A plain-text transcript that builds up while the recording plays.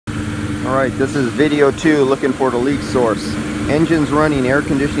Alright, this is video 2, looking for the leak source. Engine's running, air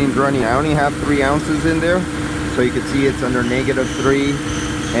conditioning's running. I only have 3 ounces in there, so you can see it's under -3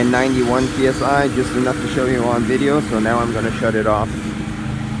 and 91 psi, just enough to show you on video. So now I'm going to shut it off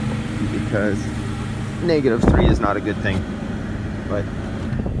because -3 is not a good thing. But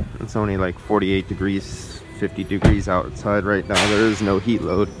it's only like 48 degrees, 50 degrees outside right now. There is no heat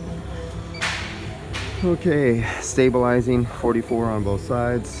load. Okay, stabilizing, 44 on both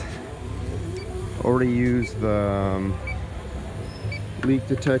sides. Already used the leak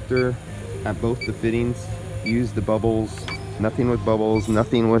detector at both the fittings. Used the bubbles, nothing with bubbles,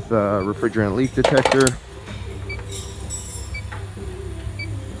 nothing with refrigerant leak detector.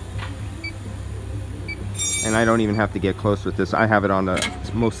 And I don't even have to get close with this. I have it on the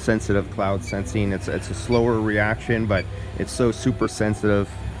most sensitive cloud sensing. It's a slower reaction, but it's so super sensitive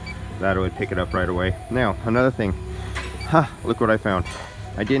that it would pick it up right away. Now, another thing. Look what I found.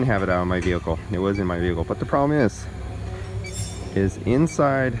 I didn't have it out of my vehicle. It was in my vehicle. But the problem is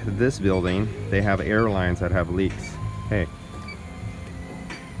inside this building, they have air lines that have leaks. Hey.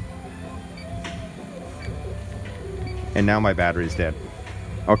 And now my battery's dead.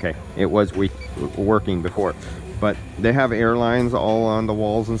 Okay, it was working before. But they have air lines all on the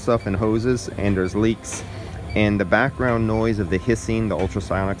walls and stuff and hoses, and there's leaks. And the background noise of the hissing, the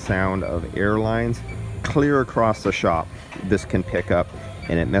ultrasonic sound of air lines clear across the shop, this can pick up.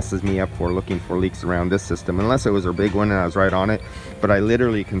 And it messes me up for looking for leaks around this system, unless it was a big one and I was right on it. But I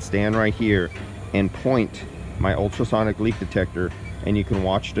literally can stand right here and point my ultrasonic leak detector, and you can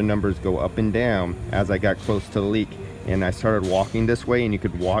watch the numbers go up and down as I got close to the leak. And I started walking this way, and you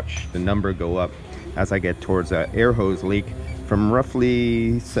could watch the number go up as I get towards an air hose leak from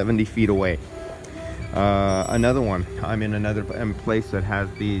roughly 70 feet away. Another one, I'm in another place that has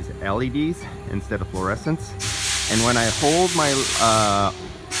these LEDs instead of fluorescents. And when I hold my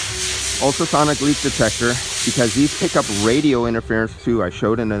ultrasonic leak detector, because these pick up radio interference too, I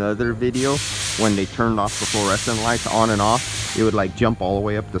showed in another video, when they turned off the fluorescent lights on and off, it would like jump all the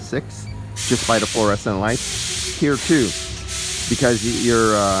way up to 6 just by the fluorescent lights. Here too, because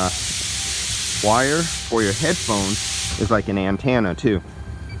your wire for your headphones is like an antenna too.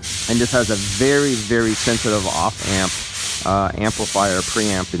 And this has a very, very sensitive off amp amplifier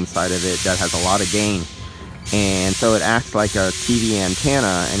preamp inside of it that has a lot of gain. And so it acts like a TV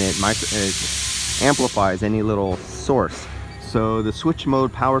antenna, and it amplifies any little source. So the switch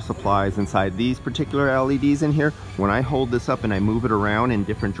mode power supplies inside these particular LEDs in here, when I hold this up and I move it around in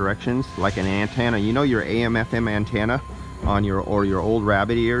different directions, like an antenna, you know your AM/FM antenna on your old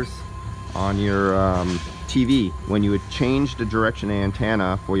rabbit ears on your TV, when you would change the direction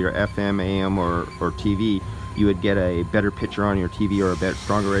antenna for your FM, AM, or TV, you would get a better picture on your TV or a better,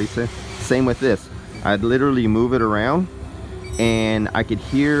 stronger radio. Same with this. I'd literally move it around, and I could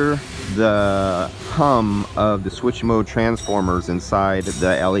hear the hum of the switch mode transformers inside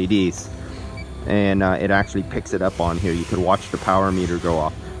the LEDs, and it actually picks it up on here. You could watch the power meter go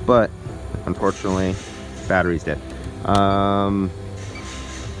off, but unfortunately battery's dead.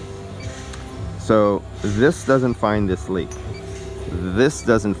 So this doesn't find this leak. This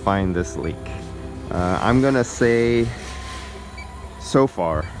doesn't find this leak. I'm gonna say, so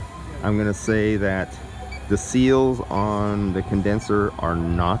far, I'm gonna say that the seals on the condenser are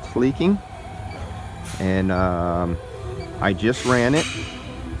not leaking, and I just ran it,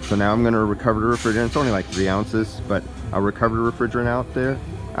 so now I'm gonna recover the refrigerant. It's only like 3 ounces, but I'll recover the refrigerant out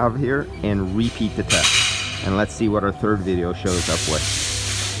of here and repeat the test, and let's see what our third video shows up with.